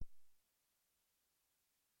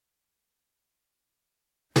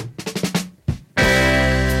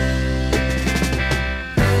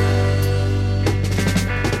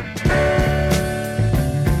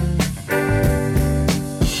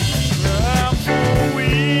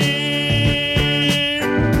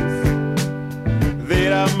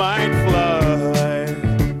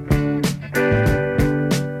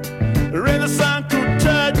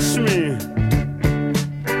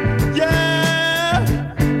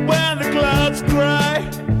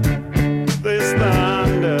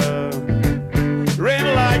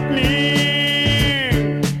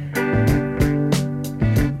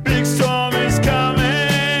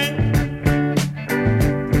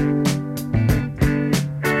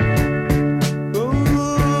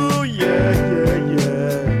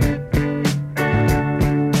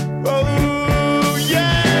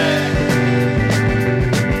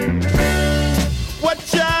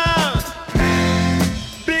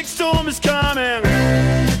is coming.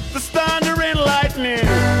 There's thunder and lightning.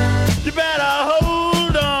 You better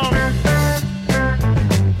hold on.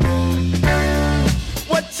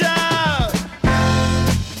 Watch out.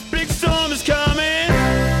 Big storm is coming.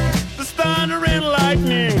 There's thunder and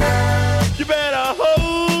lightning. You better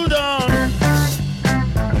hold on.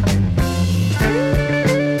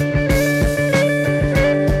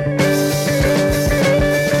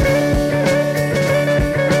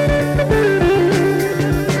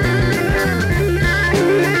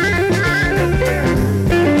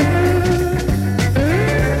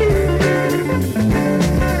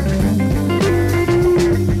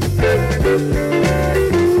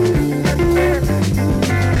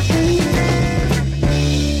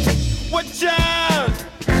 Watch out!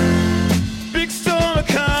 Big storm a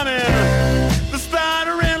coming. There's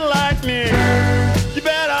thunder and lightning. You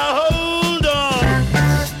better hold on.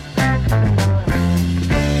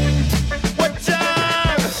 Watch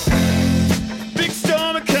out! Big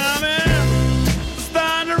storm a coming. There's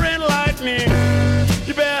thunder and lightning.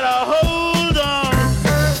 You better hold on.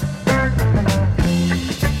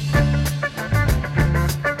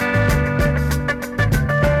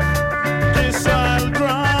 This I'll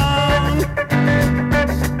drown.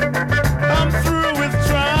 I'm through with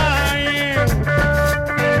trying.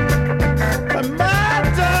 I might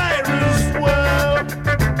die as well.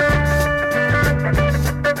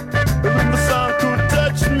 If the sun could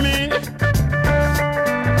touch me,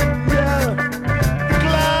 yeah, the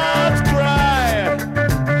clouds cry.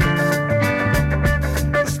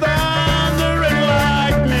 There's thunder and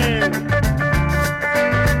lightning.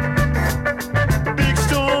 Big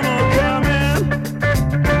storm are coming.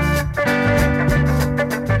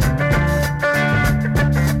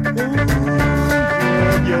 Yeah,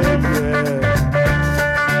 yeah, yeah.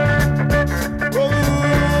 Oh,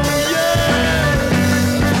 yeah.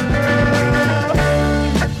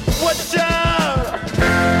 Watch out.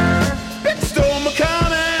 Big storm are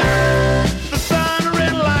coming. The thunder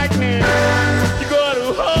and lightning. You gotta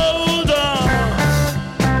hold on.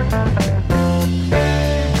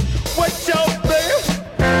 Watch out, babe.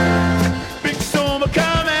 Big storm are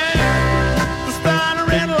coming. The thunder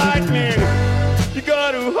and lightning. You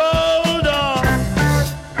gotta hold on.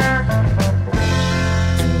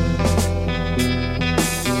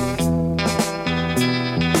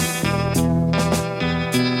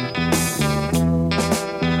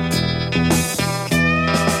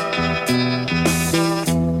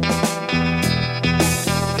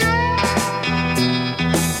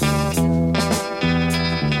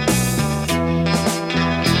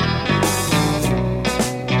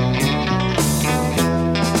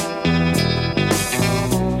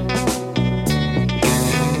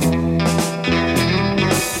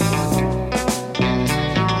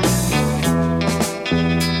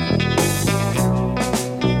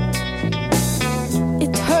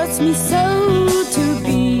 It hurts me so to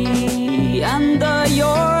be under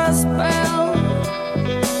your spell.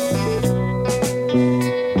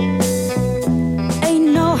 Ain't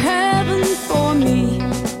no heaven for me,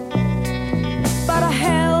 but a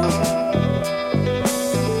hell.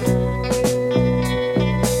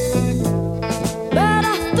 But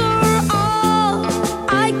after all,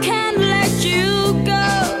 I can't let you go.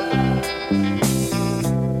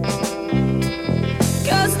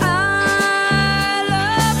 'Cause I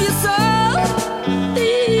love you so.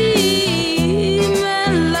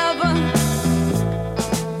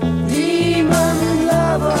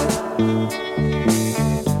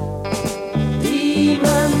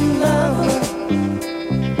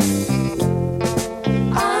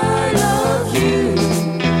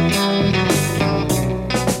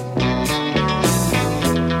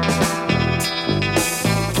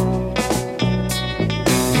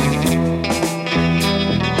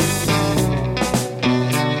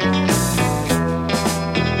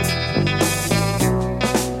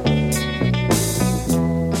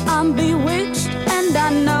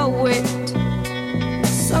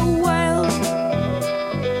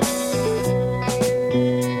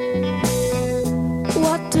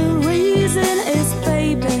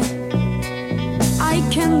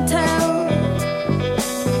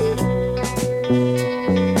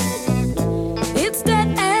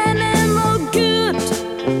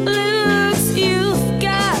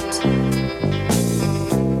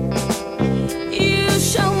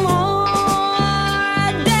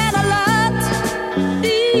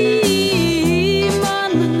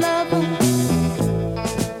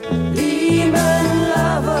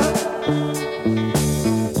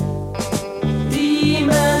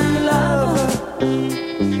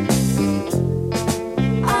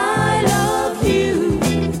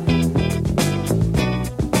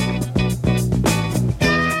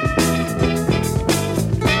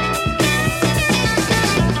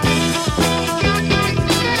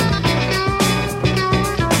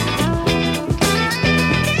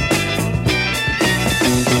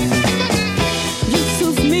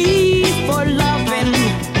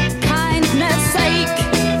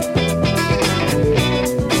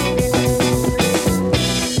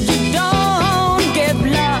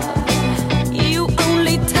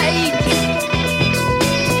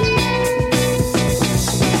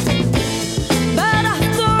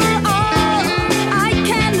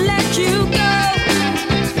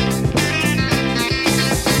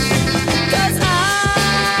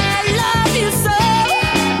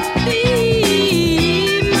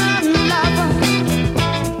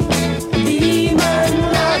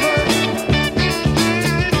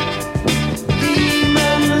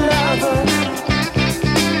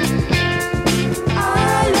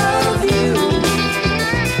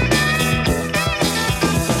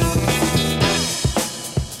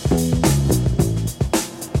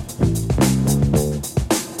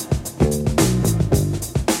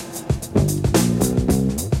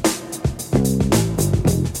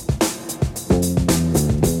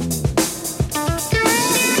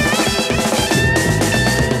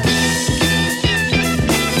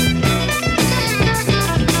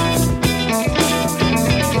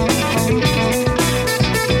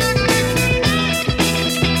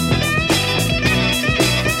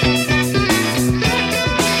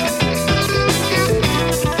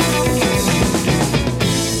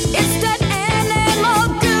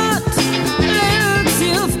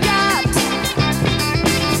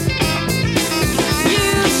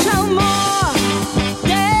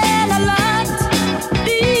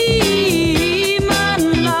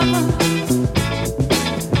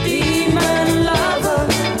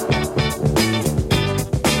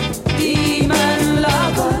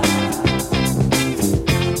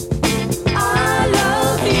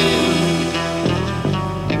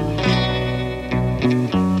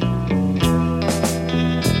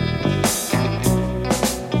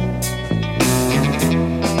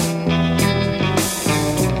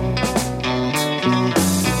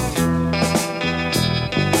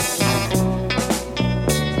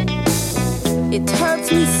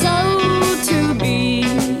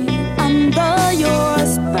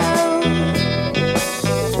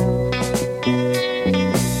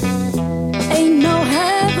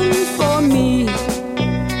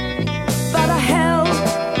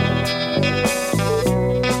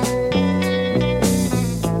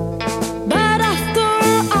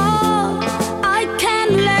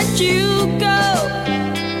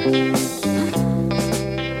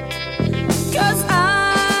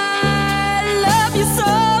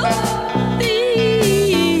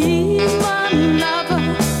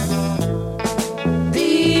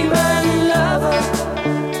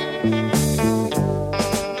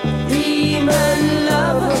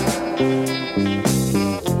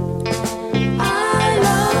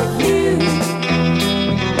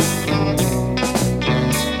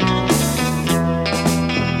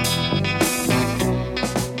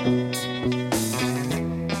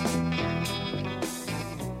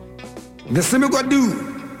 The same go do,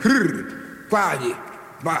 quiet,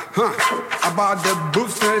 but about the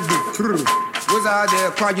books that do, was out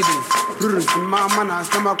there quiet, mama, na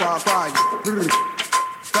stomach, quiet,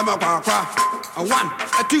 stomach, quiet, a 1,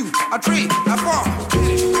 a 2, a 3, a 4,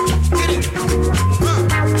 get it,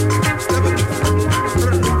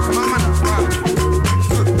 mama, na quiet,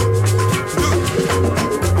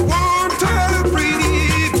 I want to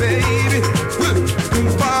pretty baby,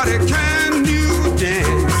 body can you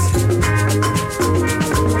dance?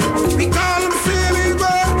 Because I'm feeling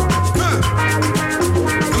good,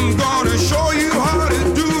 I'm gonna show you how to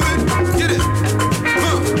do it. Get it?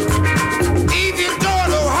 If you don't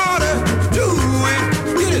know how to do it,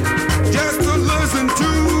 get it? Just to listen to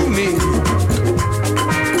me.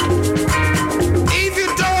 If you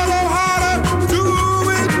don't know how to do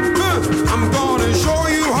it, I'm gonna show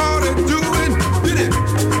you how to do it. Get it?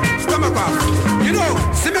 Come on, you know,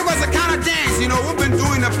 Simi was a kind of dance. You know, we've been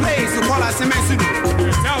doing a place we call our Simi Sudu.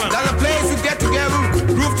 That's a place we get together,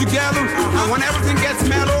 groove together, and when everything gets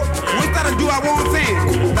mellow, we start to do our own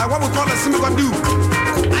thing. Like what we call a Simi do.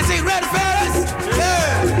 I say red fellas,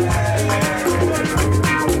 yeah.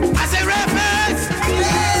 I say red fellas,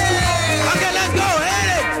 yeah. Okay, let's go, hit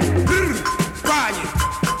it. Quiet,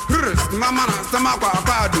 mama, stomach,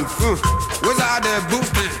 quiet, what's out there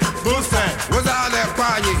boosting? What's out there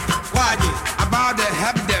quiet? About the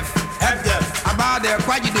help deaf. About the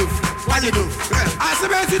quiet do. I say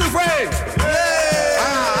to the friend.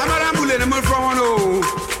 I'm a rambling in the mood from one.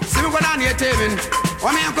 See me go down here, Taven.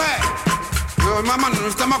 One man quiet. Mama,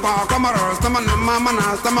 stomach, come on, mama,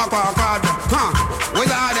 stomach,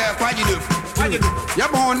 what's out there quiet do? You're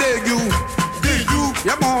born there, you.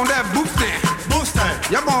 You're born there boosting.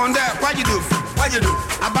 You're born there quiet do.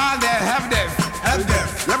 About the help deaf.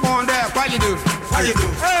 You're born there quiet do.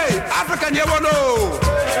 Hey, African, you won't know.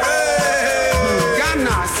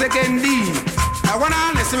 Ghana, second D. I want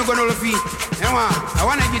to listen to the fee. I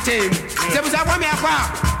want to get him. Say, I want me a car.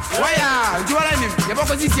 Why are you all in him? You're both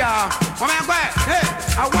this year. One man quiet. Hey,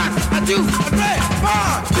 I want, I do, I pray.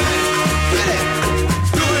 Get it.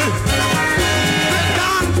 Do it. The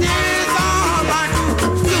dance is all I do.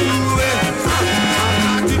 Do it. I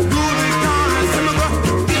like to do it.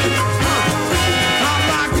 Get it. I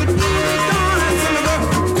like to do it.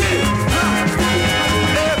 Get it.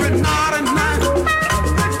 Every night and night.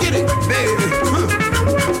 Get it, baby.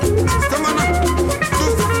 Come on,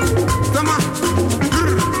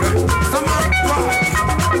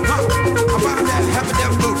 about that happy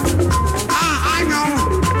devil blue. I know.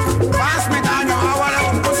 Pass me down, I want to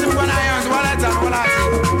put some when I am, what I tell, what I see.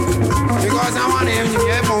 Because I want him to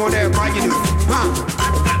get more there, what you do.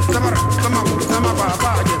 Come on,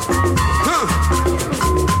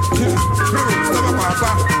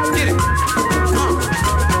 get it.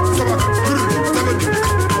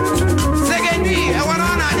 Second me, I want to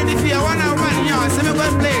identify, I want to win, you know, semi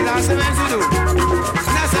good play, that's the man to do.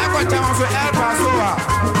 That's how I got time for El Paso.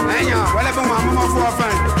 And yeah, whatever my mama for a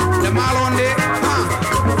friend. The Malone day, I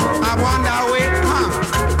want that way,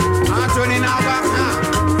 Anthony Nava,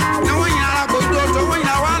 no one you are going to do, when you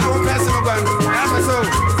want to pass him again. Episode.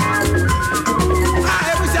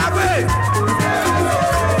 I was happy.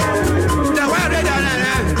 The weather, and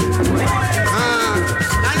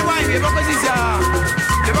why you ever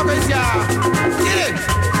get it?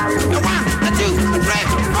 A 1, a 2, a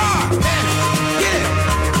 3, 4, get it.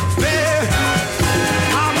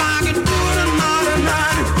 How long you do it another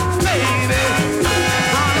night, baby?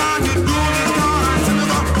 How long you do it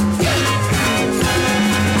get it.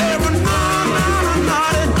 Every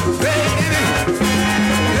night, baby.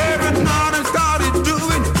 Every night I started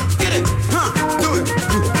doing, get it, do it.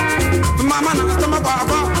 Mama, stomach,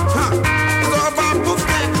 it's all about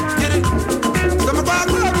boosting, get it. Stomach,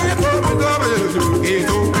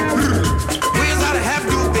 where's that have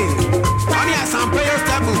to be? Only has some players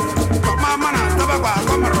taboo. But mama, stomach, I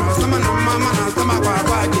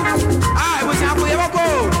wish I could ever go.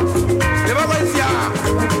 Never was ya.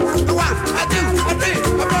 The 1, I do, I 3,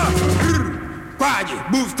 a 4. Quiet,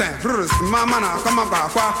 boosting, mama, come on,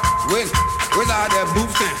 where's that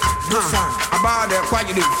boosting? About the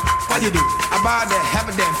quiet do. About the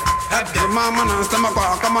happy death. Mama, stomach,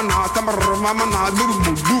 come on, mama,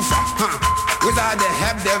 boofa. Where's that the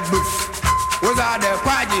happy death boof? Where's that the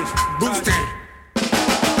quiet boosting?